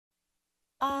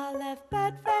Aleph,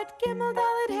 Bet, Ret, Gimel,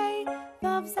 Dalet, Hey,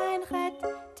 Vav, Zayin,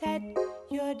 Chet, Tet,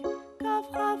 Yud,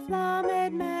 Kaf, Chaf,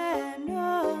 Lamed, Mem,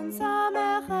 Nun,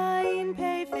 Samech, Ayin,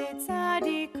 Pei, Fet,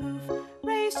 Tzadik, Kuf,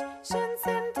 Resh, Shin,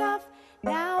 Sin, Taf.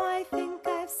 Now I think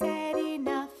I've said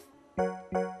enough.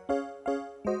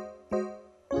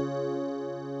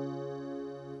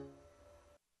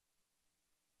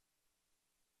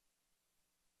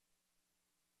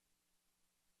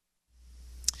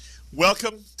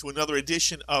 Welcome to another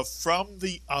edition of From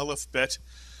the Aleph Bet,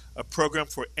 a program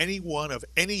for anyone of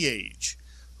any age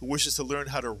who wishes to learn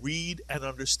how to read and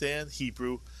understand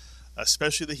Hebrew,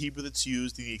 especially the Hebrew that's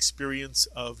used in the experience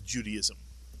of Judaism.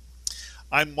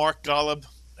 I'm Mark Golub.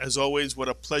 As always, what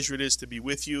a pleasure it is to be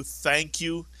with you. Thank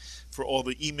you for all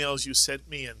the emails you sent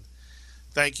me, and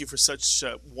thank you for such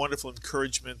wonderful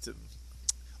encouragement. And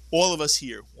all of us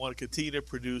here want to continue to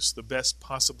produce the best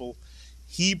possible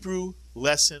Hebrew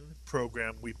lesson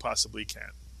program we possibly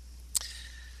can.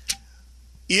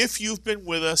 If you've been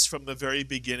with us from the very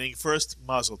beginning, first,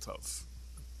 Mazel Tov.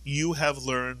 You have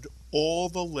learned all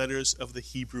the letters of the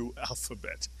Hebrew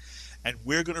alphabet, and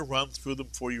we're going to run through them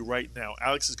for you right now.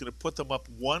 Alex is going to put them up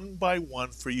one by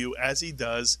one for you as he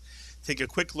does. Take a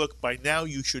quick look. By now,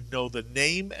 you should know the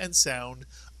name and sound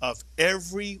of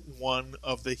every one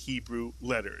of the Hebrew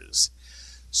letters.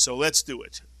 So let's do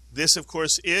it. This, of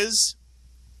course, is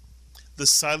the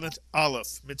silent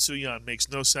Aleph, Mitsuyan, makes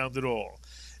no sound at all.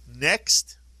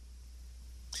 Next,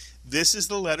 this is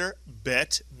the letter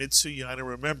Bet, Mitsuyan. And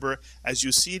remember, as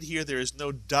you see it here, there is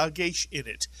no dagesh in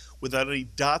it. Without any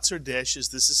dots or dashes,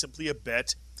 this is simply a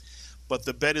Bet. But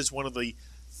the Bet is one of the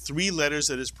three letters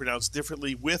that is pronounced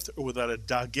differently with or without a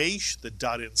dagesh, the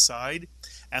dot inside.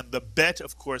 And the Bet,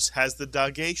 of course, has the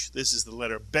dagesh. This is the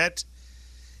letter Bet.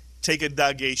 Take a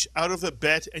dagesh out of the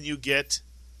Bet and you get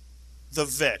the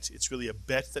vet. It's really a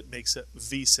bet that makes a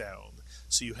V sound.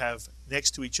 So you have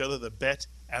next to each other the bet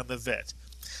and the vet.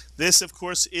 This, of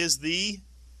course, is the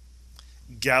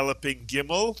galloping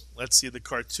gimel. Let's see the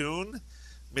cartoon.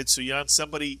 Mitsuyan,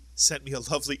 somebody sent me a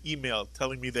lovely email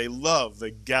telling me they love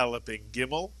the galloping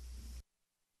gimel.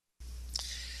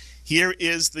 Here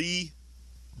is the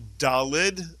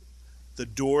dalid, the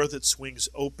door that swings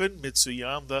open.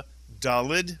 Mitsuyan, the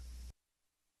dalid.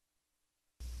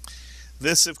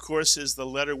 This, of course, is the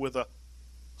letter with a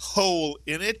hole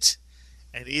in it,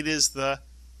 and it is the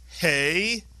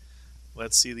Hey.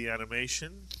 Let's see the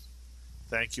animation.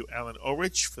 Thank you, Alan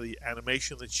Orich, for the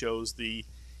animation that shows the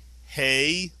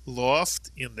Hey loft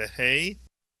in the Hey.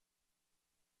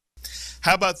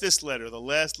 How about this letter, the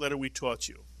last letter we taught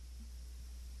you?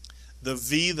 The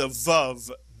V, the Vav,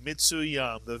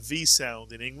 Mitsuyan, the V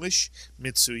sound in English,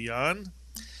 Mitsuyan.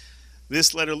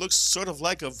 This letter looks sort of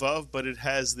like a Vav, but it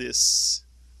has this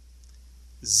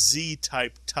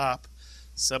Z-type top.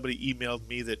 Somebody emailed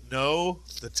me that no,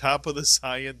 the top of the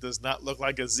Zion does not look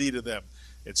like a Z to them.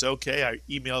 It's okay. I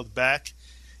emailed back.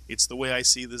 It's the way I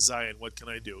see the Zion. What can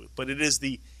I do? But it is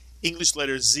the English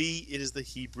letter Z. It is the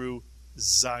Hebrew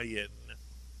Zion.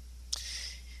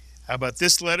 How about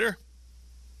this letter?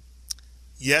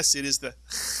 Yes, it is the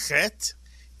Chet.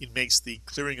 It makes the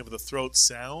clearing of the throat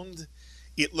sound.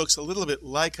 It looks a little bit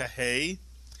like a Hey,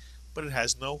 but it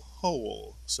has no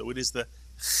hole. So it is the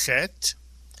Chet,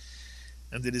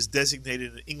 and it is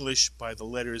designated in English by the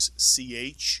letters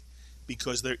CH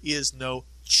because there is no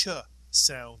Ch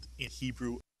sound in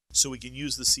Hebrew. So we can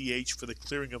use the CH for the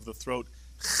clearing of the throat,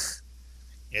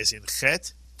 as in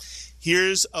Chet.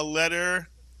 Here's a letter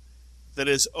that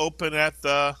is open at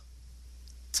the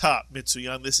top,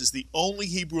 Mitsuyan. This is the only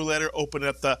Hebrew letter open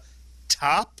at the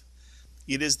top.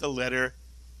 It is the letter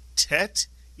Tet.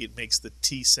 It makes the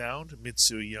T sound,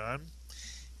 Mitsuyan.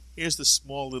 Here's the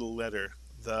small little letter,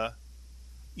 the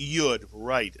Yud,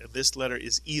 right. And this letter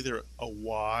is either a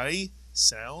Y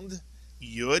sound,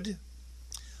 Yud,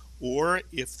 or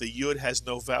if the Yud has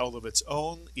no vowel of its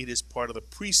own, it is part of the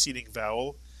preceding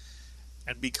vowel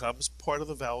and becomes part of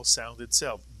the vowel sound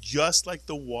itself, just like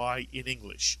the Y in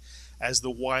English. As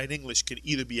the Y in English can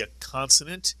either be a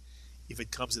consonant, if it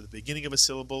comes at the beginning of a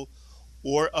syllable,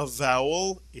 or a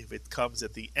vowel if it comes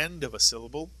at the end of a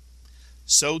syllable.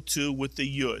 So too with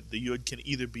the Yud. The Yud can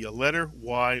either be a letter,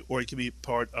 Y, or it can be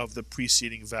part of the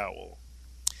preceding vowel.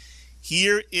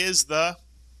 Here is the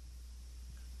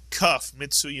Kaf,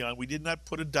 Mitsuyan. We did not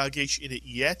put a dagesh in it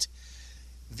yet.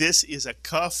 This is a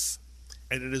Kaf,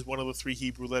 and it is one of the three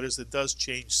Hebrew letters that does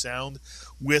change sound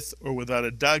with or without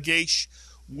a dagesh.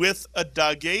 With a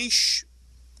dagesh,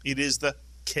 it is the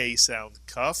K sound,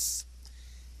 Kaf.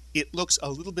 It looks a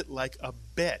little bit like a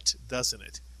bet, doesn't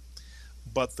it?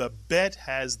 But the bet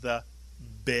has the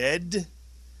bed,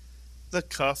 the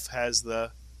kaf has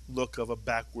the look of a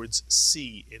backwards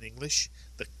C in English,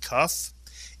 the kaf.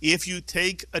 If you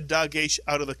take a dagesh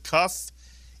out of the kaf,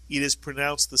 it is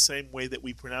pronounced the same way that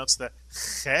we pronounce the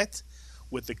chet,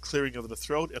 with the clearing of the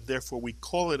throat, and therefore we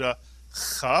call it a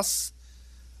chaf,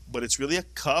 but it's really a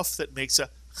kaf that makes a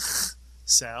ch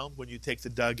sound when you take the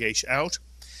dagesh out.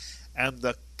 And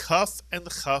the kaf and the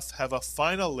chaf have a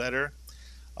final letter,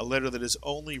 a letter that is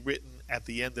only written at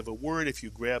the end of a word. If you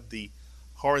grab the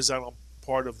horizontal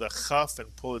part of the chaf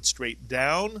and pull it straight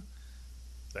down,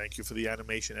 thank you for the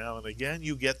animation, Alan, again,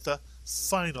 you get the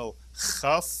final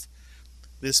chaf.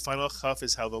 This final chaf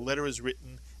is how the letter is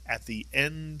written at the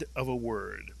end of a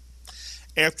word.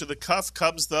 After the kaf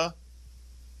comes the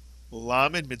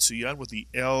lamed, mitsuyan, with the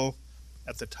L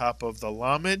at the top of the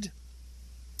lamed.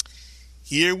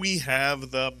 Here we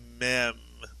have the mem,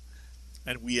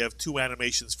 and we have two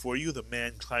animations for you, the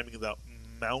man climbing the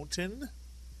mountain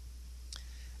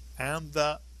and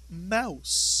the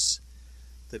mouse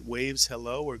that waves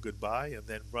hello or goodbye and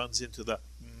then runs into the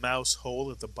mouse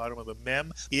hole at the bottom of the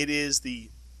mem. It is the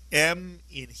M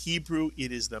in Hebrew,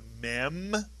 it is the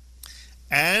mem,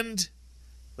 and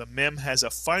the mem has a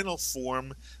final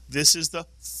form. This is the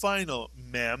final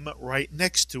mem right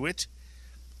next to it,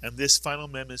 and this final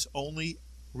mem is only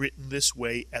written this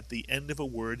way at the end of a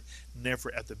word,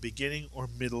 never at the beginning or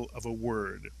middle of a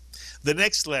word. The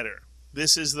next letter,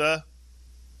 this is the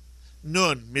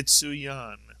nun,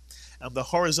 mitsuyan. And the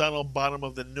horizontal bottom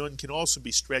of the nun can also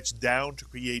be stretched down to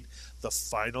create the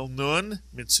final nun,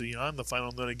 mitsuyan. The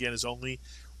final nun, again, is only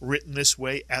written this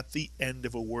way at the end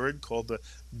of a word, called the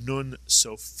nun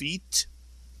sofit.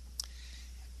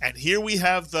 And here we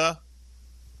have the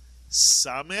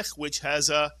samech, which has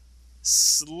a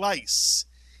slice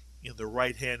in the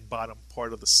right-hand bottom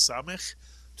part of the samech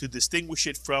to distinguish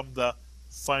it from the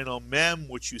final mem,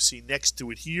 which you see next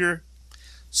to it here.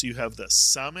 So you have the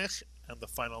samech and the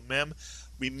final mem.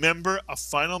 Remember, a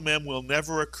final mem will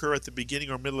never occur at the beginning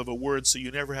or middle of a word, so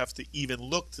you never have to even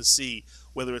look to see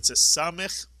whether it's a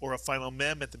samech or a final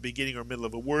mem at the beginning or middle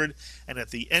of a word. And at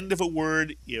the end of a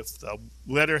word, if the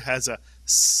letter has a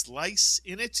slice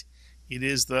in it, it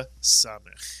is the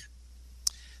samech.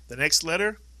 The next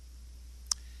letter,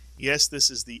 yes, this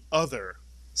is the other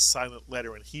silent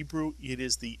letter in Hebrew. It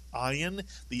is the ayin.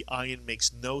 The ayin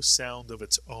makes no sound of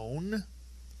its own.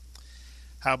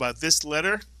 How about this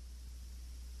letter?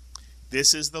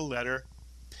 This is the letter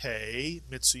pei,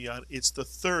 mitsuyan. It's the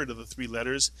third of the three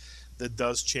letters that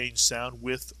does change sound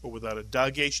with or without a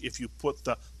dagesh. If you put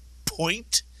the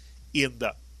point in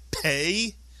the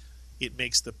pei, it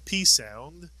makes the p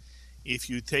sound. If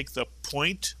you take the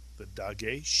point, the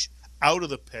dagesh, out of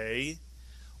the pei,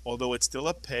 although it's still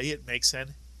a pei, it makes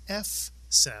an f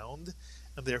sound,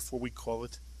 and therefore we call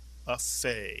it a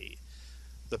fei.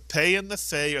 The pei and the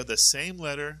fei are the same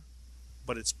letter,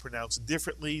 but it's pronounced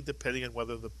differently depending on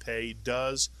whether the pei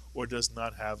does or does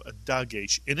not have a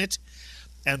dagesh in it.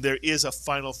 And there is a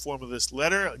final form of this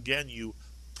letter. Again, you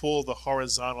pull the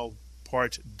horizontal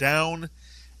part down,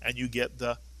 and you get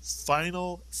the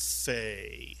final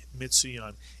fei,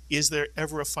 mitsuyan. Is there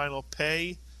ever a final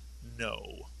pei?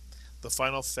 No. The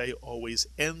final fei always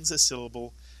ends a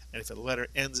syllable, and if a letter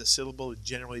ends a syllable, it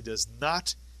generally does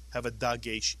not have a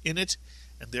dagesh in it,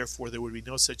 and therefore there would be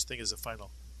no such thing as a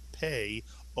final pei,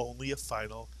 only a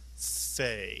final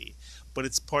fei. But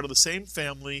it's part of the same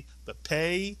family, the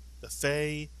pei, the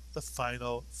fei, the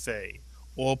final fei,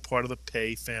 all part of the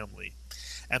pei family.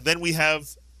 And then we have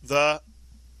the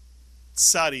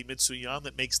tsadi, mitsuyan,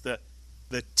 that makes the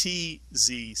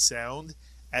TZ sound,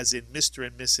 as in Mr.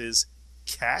 and Mrs.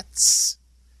 Cats,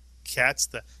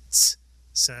 the ts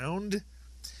sound.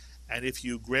 And if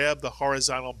you grab the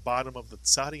horizontal bottom of the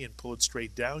tsadi and pull it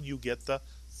straight down, you get the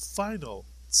final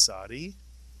tsadi.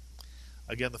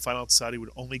 Again, the final tsadi would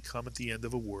only come at the end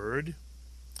of a word.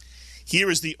 Here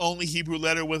is the only Hebrew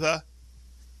letter with a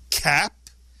cap.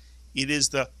 It is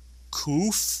the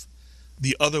kuf.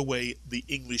 The other way the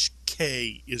English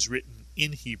K is written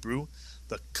in Hebrew,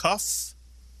 the kaf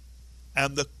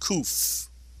and the kuf,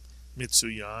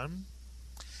 mitsuyan.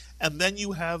 And then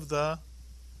you have the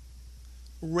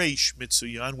resh,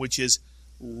 mitsuyan, which is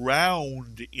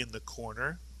round in the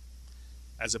corner,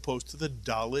 as opposed to the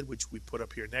dalid, which we put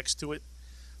up here next to it.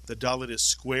 The dalid is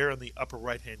square in the upper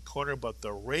right-hand corner, but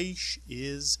the resh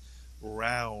is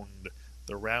round,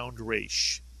 the round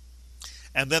resh.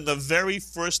 And then the very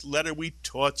first letter we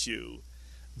taught you,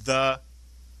 the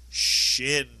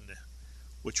shin,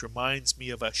 which reminds me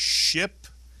of a ship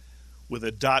with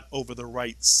a dot over the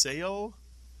right sail.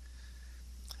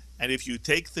 And if you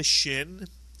take the shin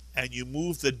and you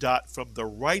move the dot from the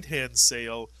right-hand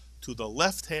sail to the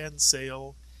left-hand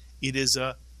sail, it is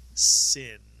a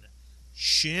sin.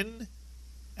 shin,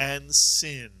 and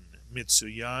sin.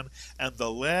 Mitsuyan. And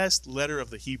the last letter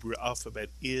of the Hebrew alphabet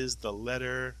is the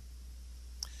letter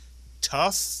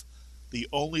Tuf, the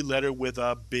only letter with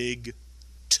a big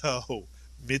toe.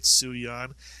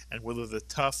 Mitsuyan. And whether the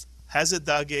Tuf has a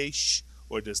dagesh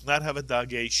or does not have a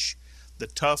dagesh, the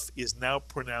Tuf is now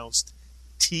pronounced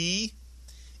T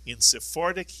in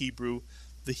Sephardic Hebrew,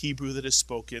 the Hebrew that is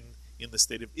spoken in the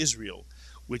state of Israel,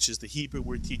 which is the Hebrew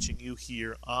we're teaching you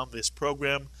here on this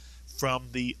program from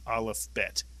the Aleph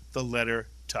Bet, the letter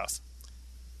Tuf.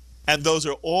 And those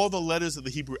are all the letters of the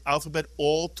Hebrew alphabet,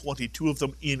 all 22 of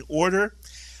them in order.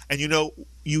 And you know,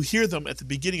 you hear them at the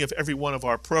beginning of every one of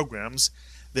our programs.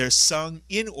 They're sung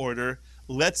in order.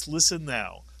 Let's listen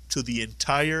now to the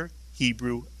entire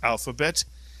Hebrew alphabet.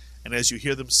 And as you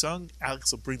hear them sung,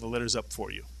 Alex will bring the letters up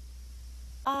for you.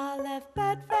 Aleph,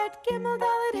 Bet, Vet, Gimel,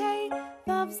 Dalet, Hey,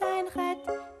 Vav, Zayin, Chet,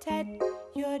 Tet,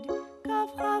 Yud,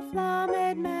 Kaf, Chaf,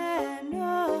 Lamed, Mem,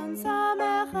 Nun,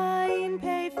 Samech, Ayin,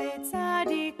 Pei, Fet,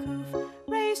 Tzadi, Kuf,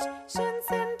 Reish, Shin,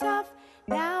 Sin, Taf.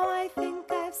 Now I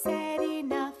think I've said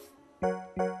enough.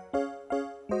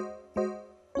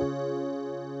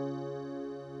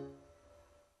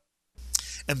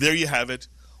 And there you have it,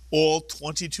 all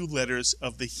 22 letters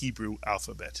of the Hebrew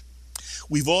alphabet.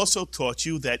 We've also taught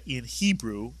you that in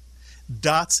Hebrew,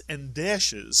 dots and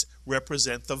dashes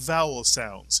represent the vowel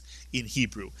sounds in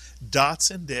Hebrew.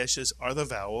 Dots and dashes are the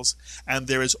vowels, and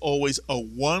there is always a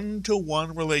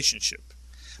one-to-one relationship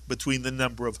between the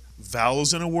number of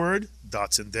vowels in a word,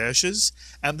 dots and dashes,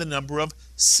 and the number of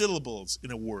syllables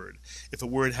in a word. If a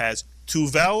word has 2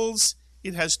 vowels,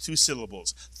 it has 2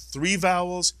 syllables. 3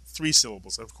 vowels, 3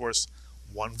 syllables. And of course,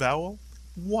 1 vowel,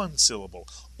 1 syllable.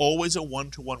 Always a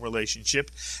one-to-one relationship.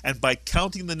 And by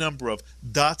counting the number of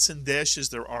dots and dashes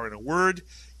there are in a word,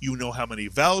 you know how many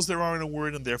vowels there are in a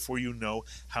word, and therefore you know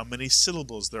how many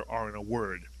syllables there are in a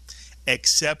word.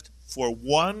 Except for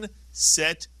one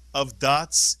set of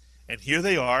dots, and here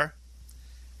they are.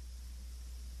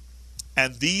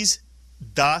 And these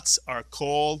dots are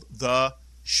called the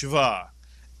shva.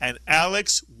 And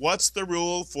Alex, what's the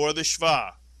rule for the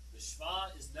shva? The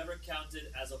shva is never counted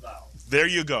as a vowel. There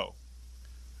you go.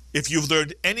 If you've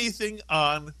learned anything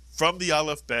from the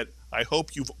Aleph Bet, I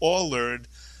hope you've all learned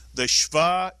the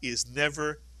shva is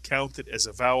never counted as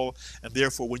a vowel, and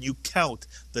therefore when you count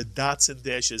the dots and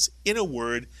dashes in a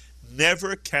word,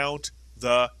 never count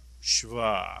the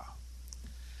shva.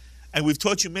 And we've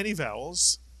taught you many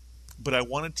vowels, but I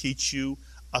want to teach you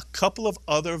a couple of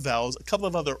other vowels, a couple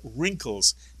of other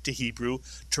wrinkles to Hebrew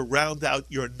to round out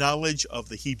your knowledge of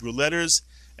the Hebrew letters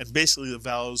and basically the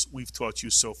vowels we've taught you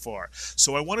so far.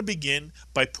 So I want to begin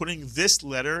by putting this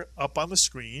letter up on the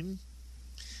screen.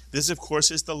 This, of course,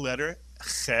 is the letter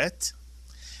Chet.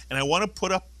 And I want to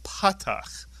put a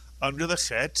patach under the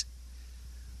Chet.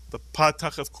 The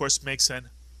patach, of course, makes an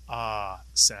ah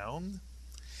sound.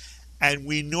 And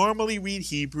we normally read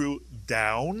Hebrew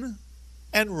down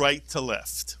and right to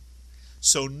left.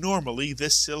 So normally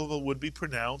this syllable would be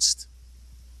pronounced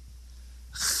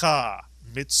cha,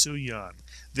 mitsuyan.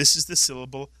 This is the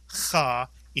syllable cha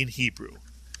in Hebrew,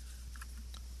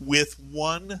 with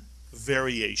one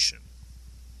variation.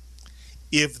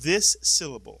 If this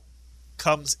syllable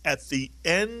comes at the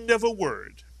end of a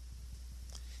word,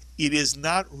 it is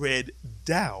not read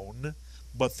down,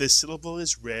 but this syllable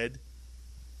is read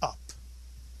up.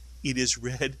 It is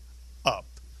read up.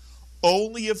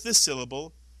 Only if the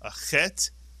syllable, a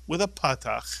chet with a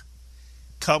patach,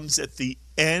 comes at the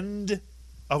end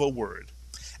of a word.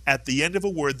 At the end of a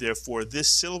word, therefore, this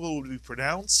syllable would be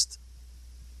pronounced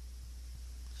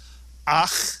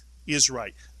ach is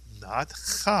right. Not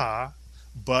cha,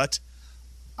 but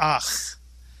ach.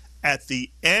 At the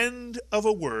end of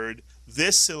a word,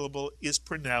 this syllable is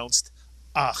pronounced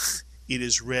ach. It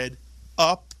is read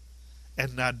up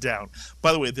and not down.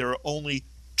 By the way, there are only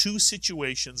 2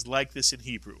 situations like this in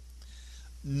Hebrew.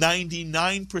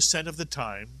 99% of the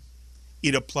time,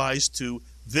 it applies to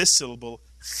this syllable,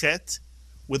 chet,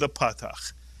 with a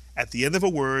patach. At the end of a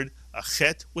word, a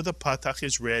chet with a patach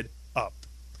is read up.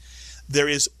 There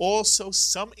is also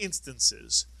some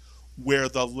instances where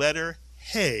the letter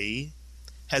hey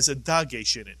has a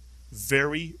dagesh in it,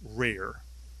 very rare,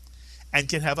 and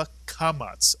can have a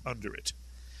kamatz under it.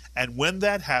 And when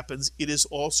that happens, it is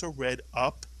also read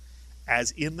up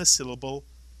as in the syllable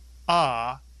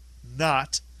ah,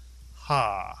 not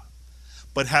ha.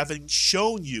 But having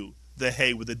shown you the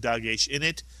hey with the dagesh in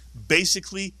it,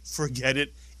 basically forget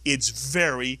it. It's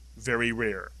very, very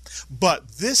rare.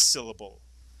 But this syllable,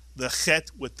 the chet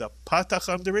with the patach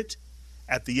under it,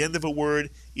 at the end of a word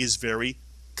is very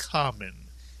common.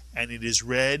 And it is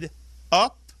read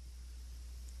up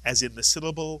as in the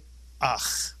syllable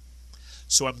ach.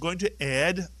 So I'm going to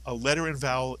add a letter and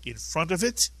vowel in front of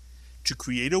it to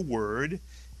create a word.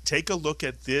 Take a look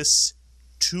at this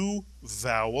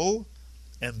two-vowel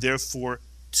and therefore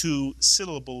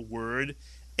two-syllable word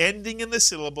ending in the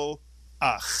syllable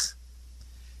ach.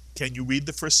 Can you read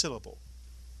the first syllable?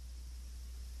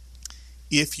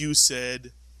 If you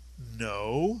said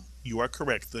no, you are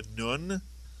correct. The nun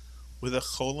with a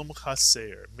cholam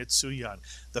chaser, mitsuyan.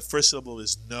 The first syllable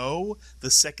is no. The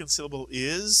second syllable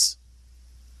is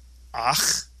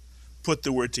ach. Put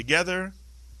the word together.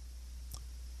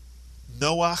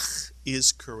 Noach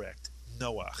is correct.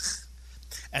 Noach.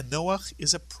 And Noach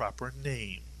is a proper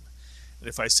name. And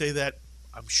if I say that,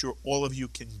 I'm sure all of you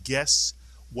can guess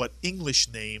what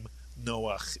English name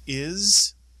Noach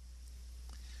is.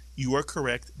 You are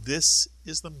correct. This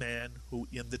is the man who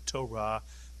in the Torah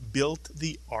built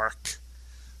the ark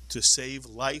to save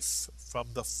life from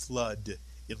the flood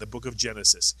in the book of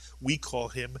Genesis. We call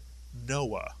him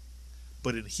Noah,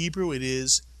 but in Hebrew it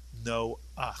is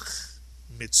Noach,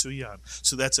 mitsuyan.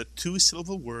 So that's a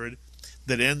two-syllable word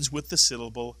that ends with the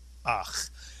syllable ach.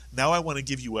 Now I want to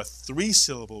give you a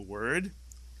three-syllable word,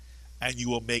 and you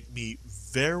will make me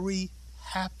very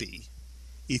happy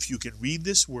if you can read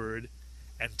this word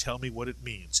and tell me what it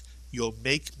means. You'll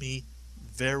make me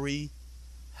very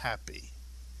happy.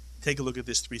 Take a look at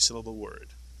this three-syllable word.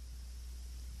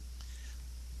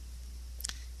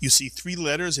 You see three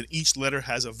letters, and each letter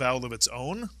has a vowel of its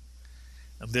own,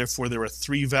 and therefore there are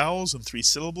three vowels and three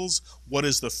syllables. What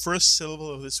is the first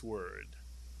syllable of this word?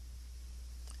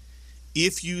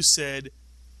 If you said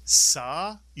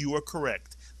sa, you are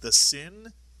correct. The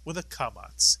sin with a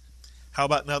kamatz. How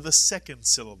about now the second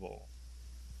syllable?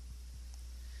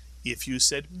 If you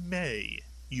said may,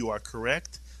 you are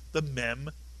correct. The mem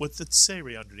with the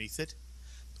tsere underneath it.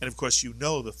 And of course you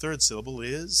know the third syllable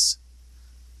is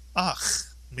ach,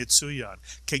 mitsuyan.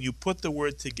 Can you put the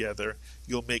word together?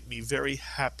 You'll make me very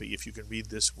happy if you can read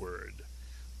this word.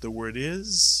 The word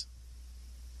is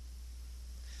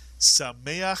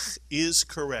sameach is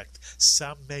correct.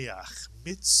 Sameach,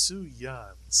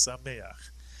 mitsuyan, sameach.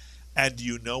 And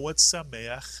you know what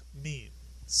sameach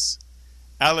means.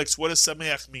 Alex, what does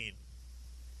sameach mean?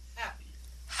 Happy.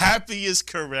 Happy is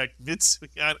correct.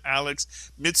 Mitsuyan,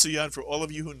 Alex. Mitsuyan, for all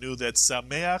of you who knew that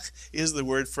sameach is the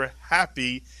word for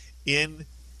happy in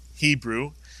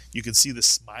Hebrew. You can see the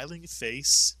smiling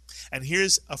face. And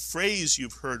here's a phrase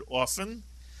you've heard often,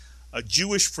 a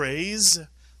Jewish phrase.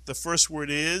 The first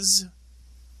word is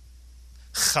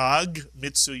chag,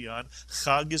 mitsuyan.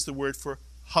 Chag is the word for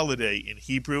holiday in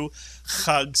Hebrew.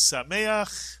 Chag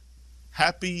sameach,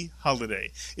 happy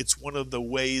holiday. It's one of the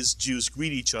ways Jews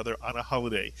greet each other on a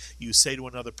holiday. You say to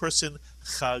another person,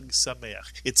 Chag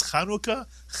Sameach. It's Chanukah,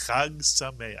 Chag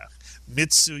Sameach.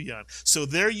 Mitsuyan. So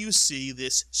there you see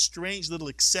this strange little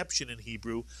exception in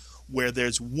Hebrew where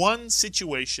there's one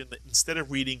situation that instead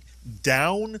of reading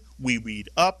down, we read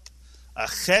up, a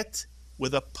chet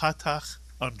with a patach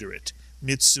under it.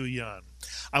 Mitsuyan.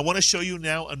 I want to show you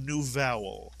now a new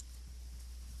vowel.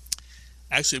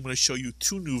 Actually, I'm going to show you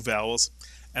two new vowels,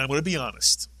 and I'm going to be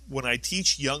honest. When I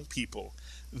teach young people,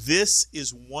 this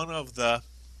is one of the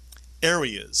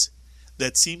areas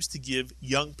that seems to give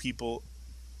young people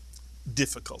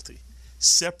difficulty,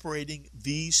 separating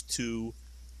these two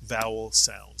vowel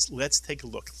sounds. Let's take a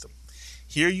look at them.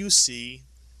 Here you see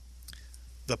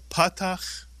the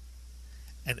patach,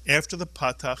 and after the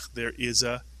patach there is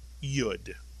a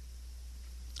yud.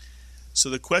 So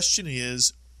the question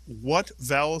is, what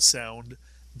vowel sound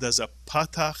does a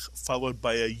patach followed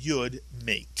by a yud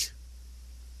make?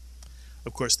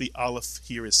 Of course, the aleph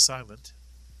here is silent.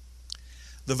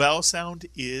 The vowel sound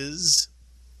is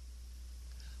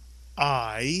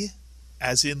I,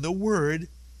 as in the word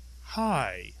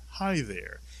hi, hi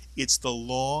there. It's the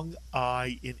long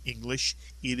I in English.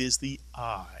 It is the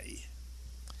I.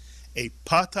 A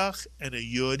patach and a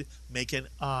yud make an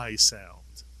I sound.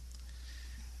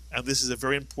 And this is a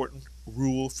very important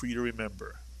rule for you to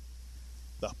remember.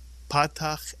 The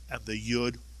patach and the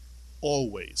yud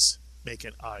always make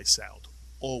an I sound.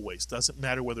 Always. Doesn't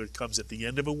matter whether it comes at the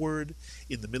end of a word,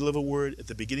 in the middle of a word, at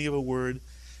the beginning of a word.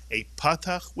 A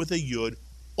patach with a yud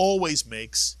always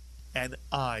makes an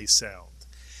I sound.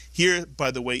 Here,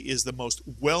 by the way, is the most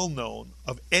well-known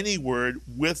of any word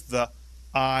with the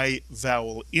I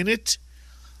vowel in it.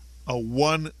 A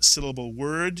one-syllable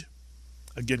word,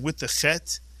 again with the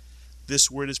chet. This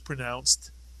word is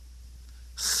pronounced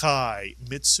chai,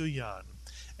 mitsuyan.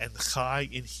 And chai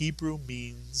in Hebrew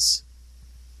means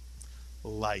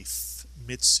life,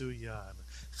 mitsuyan.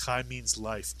 Chai means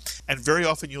life. And very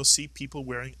often you'll see people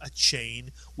wearing a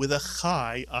chain with a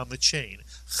Chai on the chain.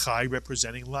 Chai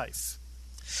representing life.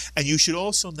 And you should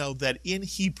also know that in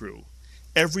Hebrew,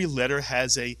 every letter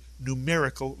has a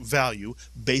numerical value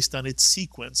based on its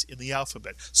sequence in the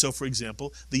alphabet. So, for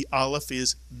example, the Aleph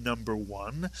is number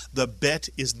 1, the Bet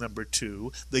is number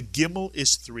 2, the Gimel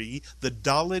is 3, the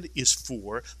Daled is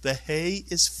 4, the Hey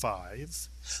is 5,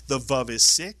 the Vav is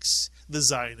 6, the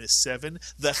Zayin is 7,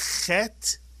 the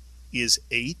Chet is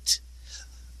 8,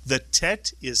 the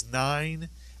Tet is 9,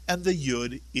 and the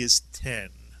Yud is 10.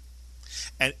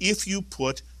 And if you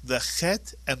put the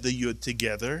Chet and the Yud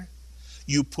together,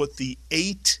 you put the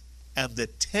 8 and the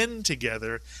 10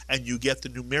 together, and you get the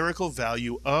numerical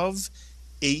value of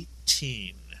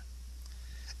 18.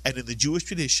 And in the Jewish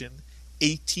tradition,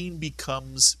 18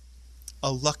 becomes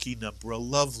a lucky number, a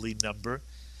lovely number,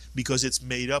 because it's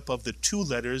made up of the two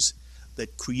letters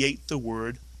that create the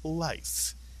word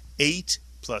life. 8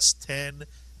 plus 10,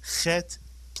 Chet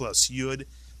plus Yud,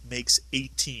 makes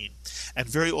 18. And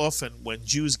very often when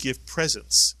Jews give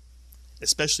presents,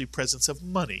 especially presents of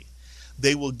money,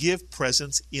 they will give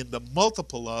presents in the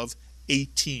multiple of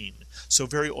 18. So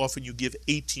very often you give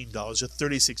 $18 or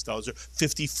 $36 or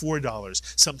 $54.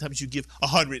 Sometimes you give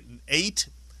 108,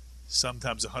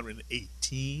 sometimes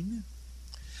 118.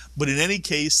 But in any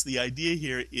case, the idea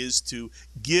here is to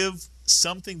give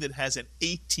something that has an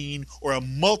 18 or a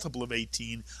multiple of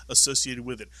 18 associated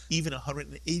with it. Even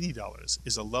 $180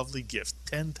 is a lovely gift,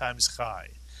 10 times Chai,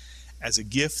 as a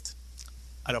gift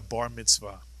at a bar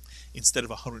mitzvah. Instead of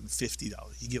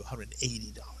 $150, you give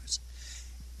 $180.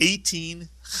 18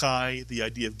 Chai, the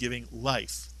idea of giving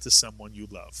life to someone you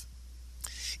love.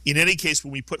 In any case,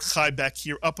 when we put Chai back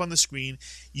here up on the screen,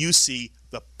 you see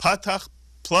the Patach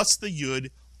plus the Yud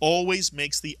always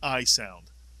makes the I sound.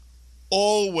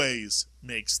 Always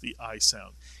makes the I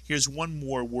sound. Here's one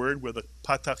more word where the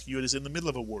Patach Yud is in the middle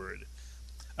of a word.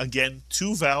 Again,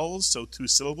 two vowels, so two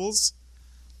syllables.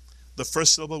 The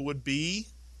first syllable would be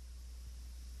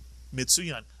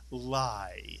Mitsuyan,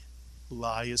 lie.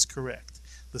 Lie is correct.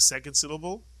 The second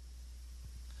syllable,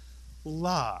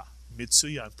 la,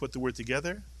 Mitsuyan. Put the word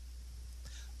together,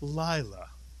 Lila,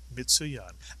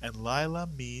 Mitsuyan. And Lila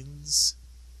means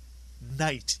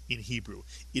night in Hebrew.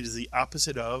 It is the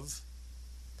opposite of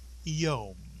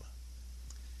Yom.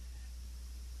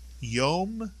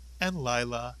 Yom and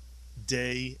Lila,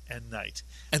 day and night.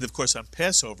 And of course on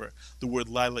Passover, the word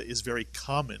Lila is very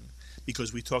common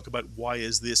because we talk about why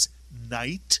is this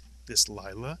night, this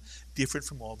Lila, different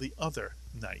from all the other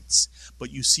nights.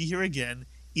 But you see here again,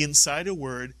 inside a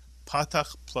word,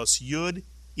 Patach plus Yud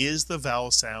is the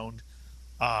vowel sound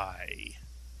I.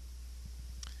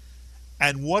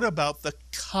 And what about the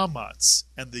Kamatz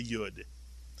and the Yud?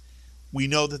 We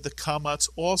know that the Kamatz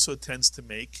also tends to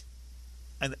make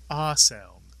an Ah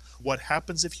sound. What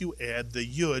happens if you add the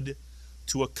Yud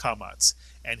to a Kamatz?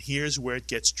 And here's where it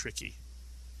gets tricky.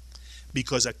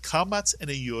 Because a Kamatz and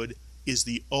a Yud is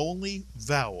the only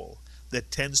vowel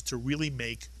that tends to really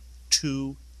make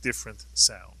two different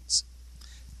sounds.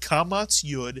 Kamatz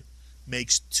Yud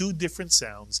makes two different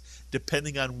sounds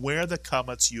depending on where the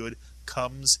Kamatz Yud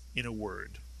comes in a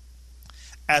word.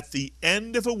 At the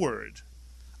end of a word,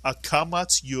 a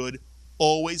Kamatz Yud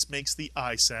always makes the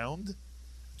I sound,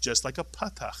 just like a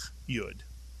Patach Yud.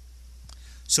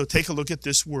 So take a look at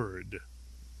this word.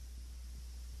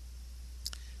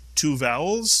 Two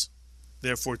vowels,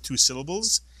 therefore two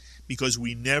syllables, because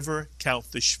we never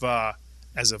count the Shva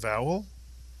as a vowel.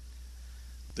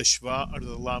 The Shva under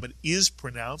the Lamed is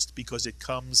pronounced because it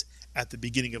comes at the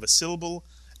beginning of a syllable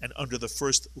and under the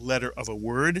first letter of a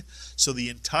word. So the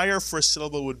entire first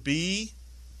syllable would be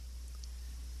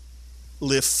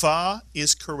Lifa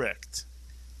is correct.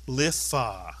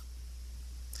 Lifa.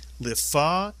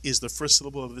 Lifa is the first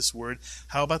syllable of this word.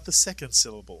 How about the second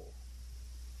syllable?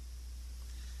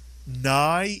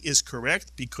 Nai is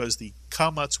correct because the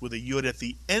kamatz with a yud at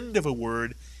the end of a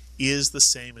word is the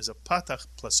same as a patach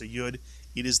plus a yud.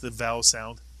 It is the vowel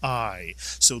sound I.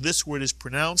 So this word is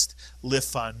pronounced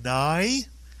lifanai,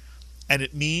 and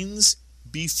it means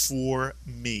before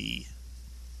me,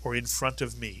 or in front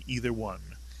of me, either one.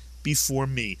 Before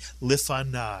me,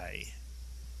 lifanai.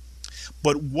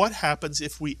 But what happens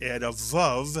if we add a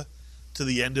vav to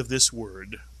the end of this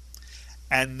word?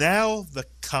 And now the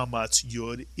kamatz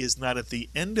yud is not at the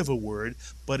end of a word,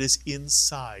 but is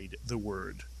inside the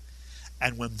word.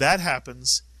 And when that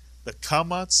happens, the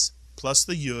kamatz plus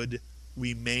the yud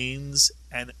remains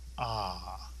an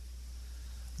ah.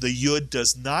 The yud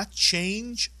does not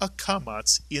change a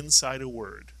kamatz inside a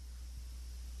word.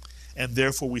 And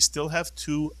therefore we still have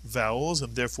two vowels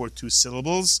and therefore two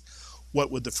syllables.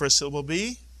 What would the first syllable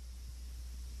be?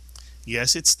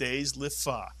 Yes, it stays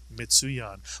lifa,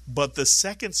 mitsuyan. But the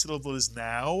second syllable is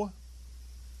now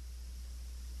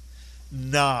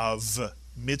nav,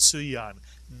 mitsuyan.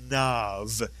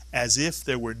 Nav, as if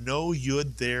there were no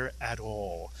yud there at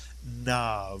all.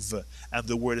 Nav. And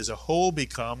the word as a whole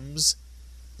becomes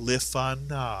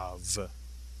lifanav.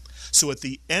 So at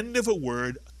the end of a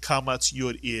word, kamatz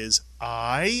yud is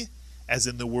I, as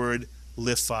in the word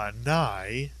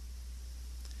lifanai.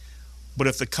 But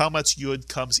if the kamatz yud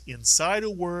comes inside a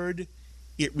word,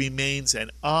 it remains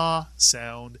an ah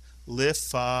sound,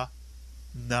 lifanav.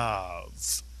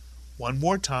 One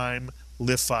more time,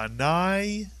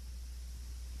 lifanai,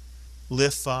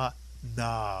 lifanav.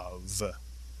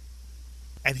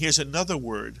 And here's another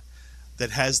word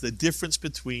that has the difference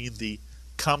between the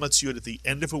kamatz yud at the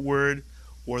end of a word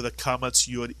or the kamatz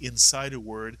yud inside a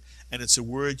word, and it's a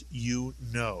word you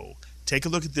know. Take a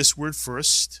look at this word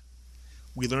first.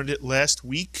 We learned it last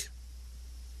week.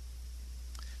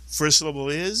 First syllable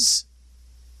is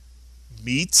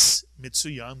mitz,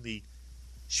 mitsuyan. The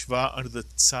shva under the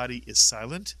tzadi is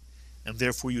silent, and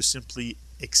therefore you simply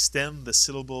extend the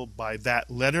syllable by that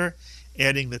letter,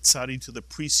 adding the tzadi to the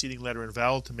preceding letter and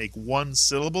vowel to make one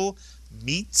syllable,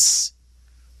 mitz.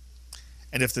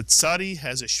 And if the tzadi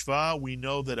has a shva, we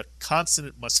know that a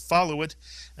consonant must follow it,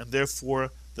 and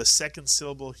therefore the second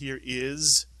syllable here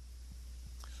is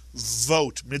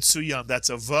vot, mitsuyan. That's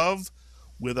a vav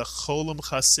with a cholam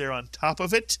chaser on top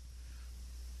of it.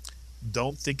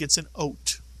 Don't think it's an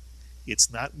oat. It's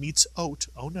not mitzvot.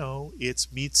 Oh no, it's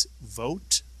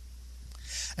mitzvot.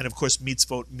 And of course,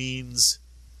 mitzvot means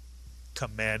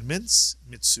commandments,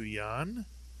 mitsuyan.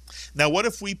 Now, what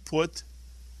if we put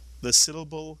the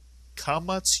syllable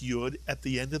kamatz yud at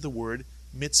the end of the word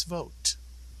mitzvot?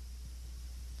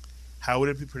 How would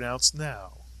it be pronounced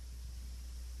now?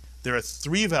 There are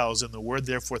three vowels in the word,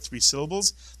 therefore three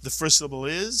syllables. The first syllable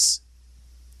is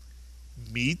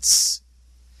mitz.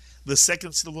 The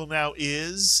second syllable now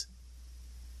is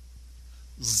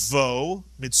vo,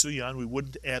 mitsuyan. We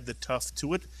wouldn't add the tuf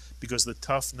to it because the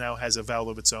tuf now has a vowel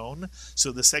of its own.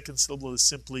 So the second syllable is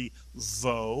simply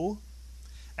vo.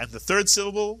 And the third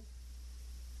syllable,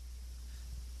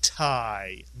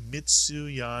 tai,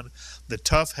 mitsuyan. The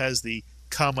tuf has the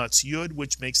kamatz yud,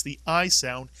 which makes the I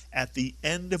sound at the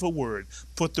end of a word.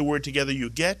 Put the word together, you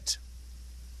get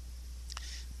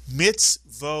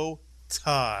mitzvotai,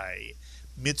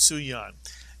 mitsuyan.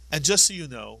 And just so you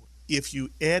know, if you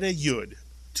add a yud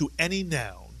to any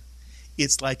noun,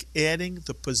 it's like adding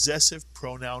the possessive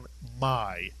pronoun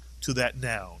my to that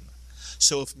noun.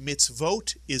 So if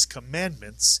mitzvot is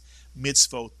commandments,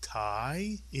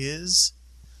 mitzvotai is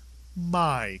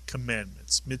my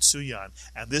commandments, mitsuyan.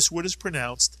 And this word is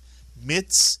pronounced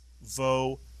mitzvotai.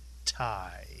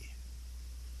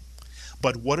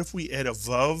 But what if we add a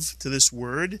vav to this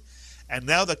word, and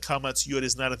now the kamatz yud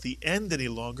is not at the end any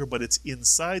longer, but it's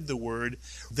inside the word?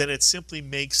 Then it simply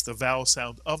makes the vowel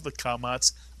sound of the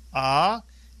kamatz ah.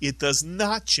 It does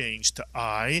not change to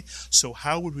I. So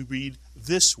how would we read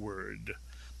this word?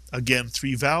 Again,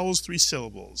 three vowels, three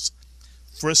syllables.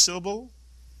 First syllable,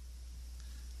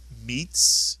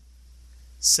 meets.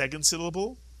 Second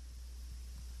syllable,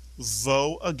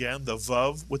 vo, again, the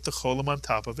vav with the cholam on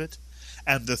top of it.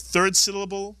 And the third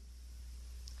syllable,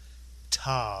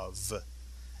 tav.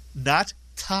 Not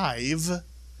taiv,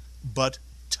 but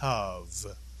tav.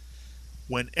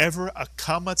 Whenever a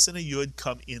kamatz and a yud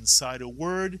come inside a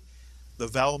word, the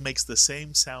vowel makes the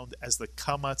same sound as the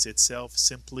kamatz itself,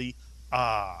 simply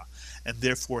ah. And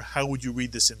therefore, how would you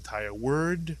read this entire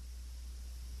word?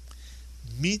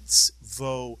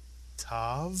 Mitzvotav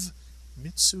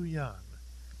mitsuyan.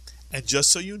 And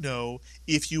just so you know,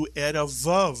 if you add a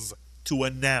vav to a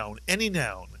noun, any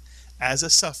noun, as a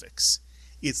suffix,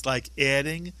 it's like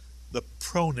adding the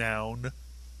pronoun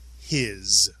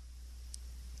his.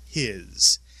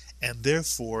 His. And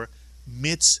therefore,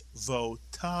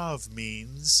 mitzvotav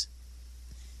means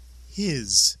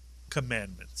his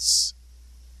commandments.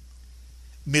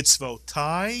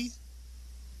 Mitzvotai,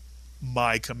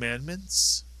 my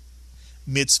commandments.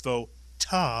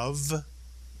 Mitzvotav,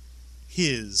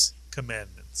 his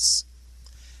commandments.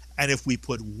 And if we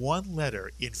put one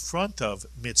letter in front of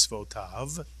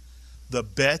mitzvotav, the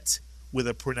bet with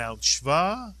a pronounced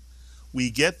shva, we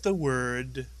get the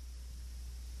word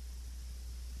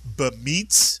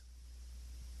b'mitz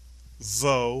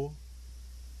vo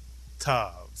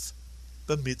tav,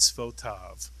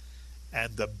 b'mitzvotav.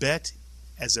 And the bet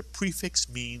as a prefix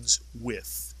means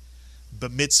with.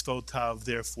 B'mitzvotav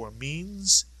therefore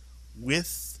means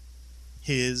with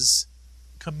his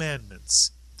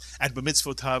commandments. And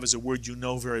b'mitzvotav is a word you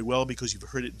know very well because you've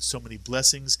heard it in so many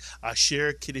blessings.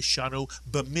 Asher kiddishanu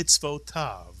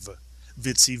b'mitzvotav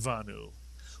vitzivanu,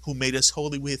 who made us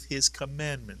holy with his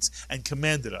commandments and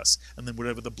commanded us. And then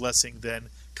whatever the blessing then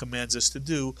commands us to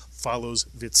do follows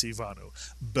vitzivanu.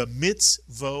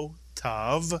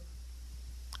 B'mitzvotav,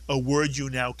 a word you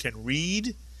now can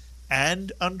read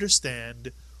and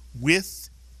understand, with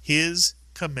his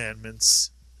commandments.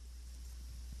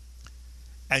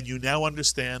 And you now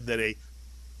understand that a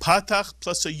patach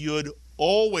plus a yud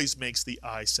always makes the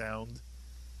I sound,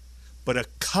 but a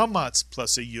kamatz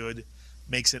plus a yud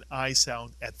makes an I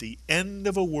sound at the end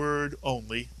of a word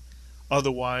only.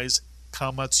 Otherwise,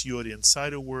 kamatz yud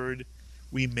inside a word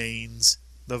remains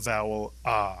the vowel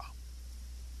ah.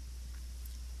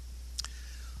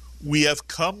 We have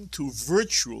come to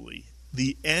virtually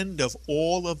the end of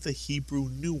all of the Hebrew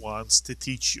nuance to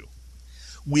teach you.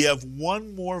 We have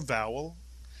one more vowel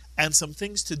and some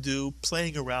things to do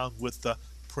playing around with the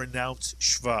pronounced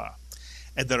shva.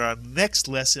 And then our next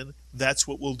lesson, that's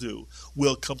what we'll do.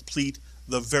 We'll complete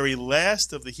the very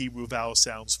last of the Hebrew vowel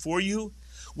sounds for you.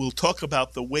 We'll talk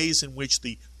about the ways in which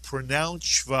the pronounced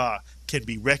shva can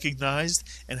be recognized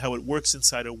and how it works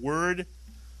inside a word.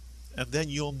 And then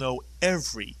you'll know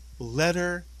every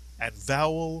letter and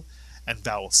vowel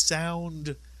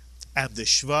sound and the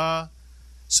shva,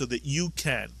 so that you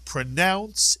can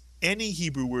pronounce any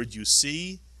Hebrew word you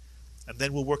see, and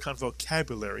then we'll work on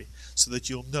vocabulary so that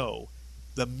you'll know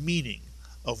the meaning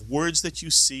of words that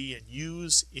you see and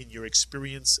use in your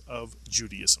experience of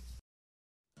Judaism.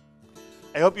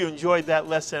 I hope you enjoyed that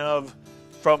lesson of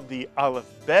From the Aleph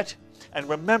Bet, and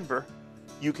remember,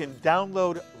 you can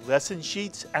download lesson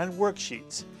sheets and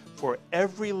worksheets for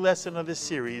every lesson of this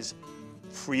series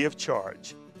free of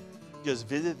charge. Just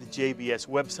visit the JBS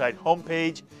website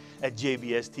homepage at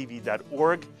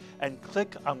jbstv.org and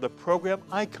click on the program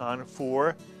icon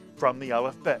for From the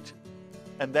Aleph Bet.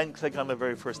 And then click on the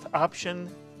very first option,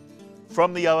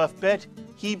 From the Aleph Bet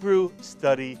Hebrew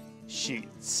Study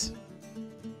Sheets.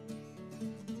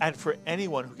 And for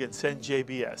anyone who can send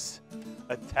JBS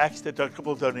a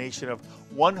tax-deductible donation of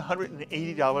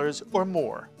 $180 or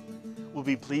more, we'll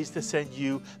be pleased to send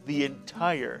you the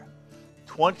entire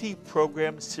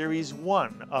 20-program Series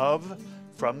 1 of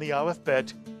From the Aleph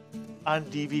Bet on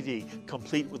DVD,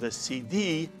 complete with a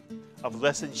CD of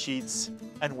lesson sheets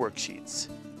and worksheets.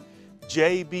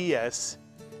 JBS,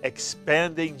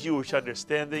 expanding Jewish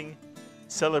understanding,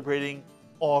 celebrating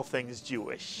all things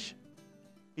Jewish.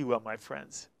 Be well, my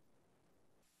friends.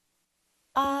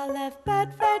 Aleph,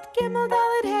 Bet, Vet, Gimel,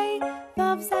 Dalet, Hey,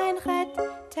 Vav, Zayin, Chet,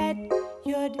 Tet,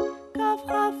 Yud, Kaf,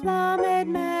 Chaf, Lamed,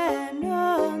 Mem,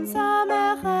 Nun,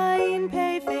 Samech, Ayin,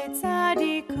 Pei, Fe,